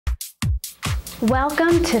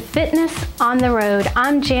Welcome to Fitness on the Road.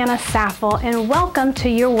 I'm Janis Saffell and welcome to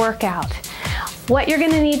your workout. What you're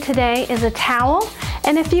going to need today is a towel,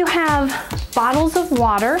 and if you have bottles of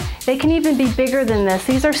water, they can even be bigger than this.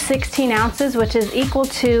 These are 16 ounces, which is equal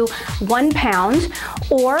to 1 pound.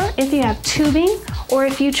 Or if you have tubing, or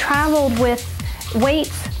if you traveled with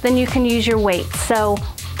weights, then you can use your weights. So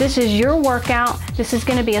this is your workout. This is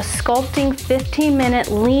going to be a sculpting 15-minute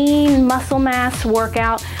lean muscle mass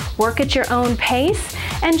workout. Work at your own pace,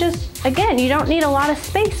 and just, again, you don't need a lot of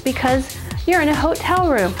space because you're in a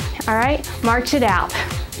hotel room. All right, march it out.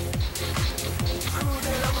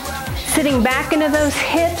 Sitting back into those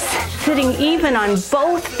hips, sitting even on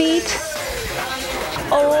both feet.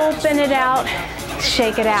 Open it out,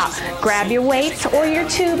 shake it out. Grab your weights or your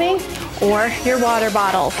tubing or your water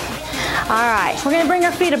bottles. All right, we're gonna bring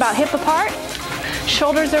our feet about hip apart.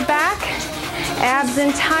 Shoulders are back, abs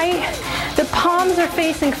in tight. The palms are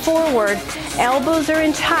facing forward, elbows are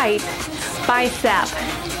in tight, bicep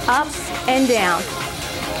up and down.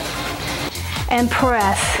 And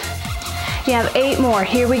press. You have 8 more,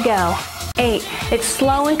 here we go. 8, it's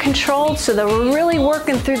slow and controlled, so they're really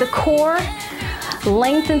working through the core,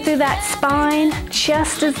 lengthen through that spine,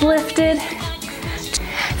 chest is lifted.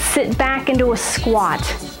 Sit back into a squat,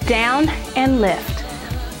 down and lift.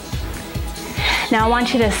 Now I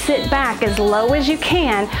want you to sit back as low as you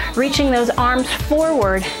can, reaching those arms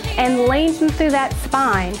forward and lengthen through that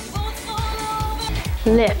spine.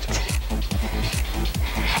 Lift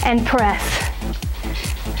and press.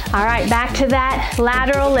 All right, back to that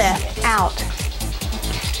lateral lift. Out,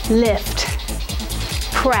 lift,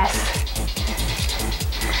 press.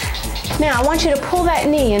 Now I want you to pull that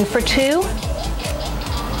knee in for 2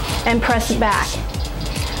 and press it back.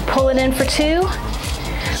 Pull it in for 2,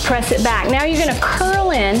 press it back. Now you're gonna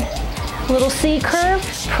curl in, little C curve,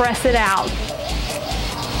 press it out.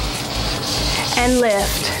 And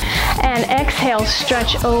lift. And exhale,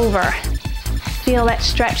 stretch over. Feel that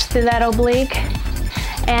stretch through that oblique.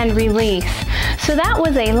 And release. So that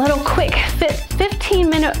was a little quick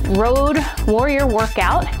 15-minute road warrior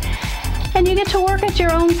workout. And you get to work at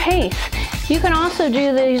your own pace. You can also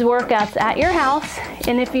do these workouts at your house,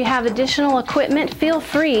 and if you have additional equipment, feel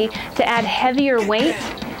free to add heavier weight.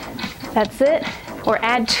 That's it. Or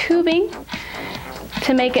add tubing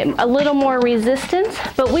to make it a little more resistance.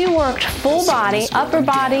 But we worked full body, upper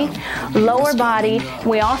body, lower body.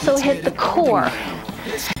 We also hit the core.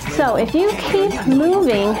 So if you keep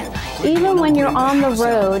moving, even when you're on the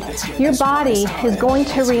road, your body is going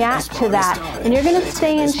to react to that, and you're going to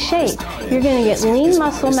stay in shape. You're going to get lean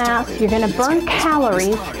muscle mass, you're going to burn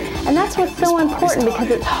calories, and that's what's so important because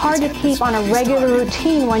it's hard to keep on a regular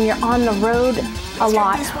routine when you're on the road a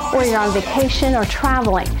lot, or you're on vacation or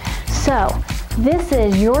traveling. So this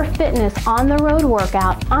is your fitness on the road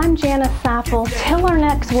workout. I'm Janis Saffell. Till our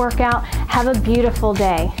next workout, have a beautiful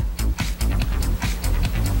day.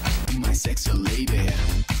 Sexy lady,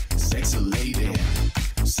 sexy lady,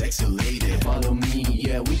 sexy lady. Follow me,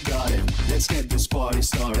 yeah, we got it. Let's get this party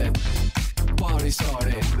started. Party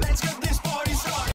started. Let's get this party started.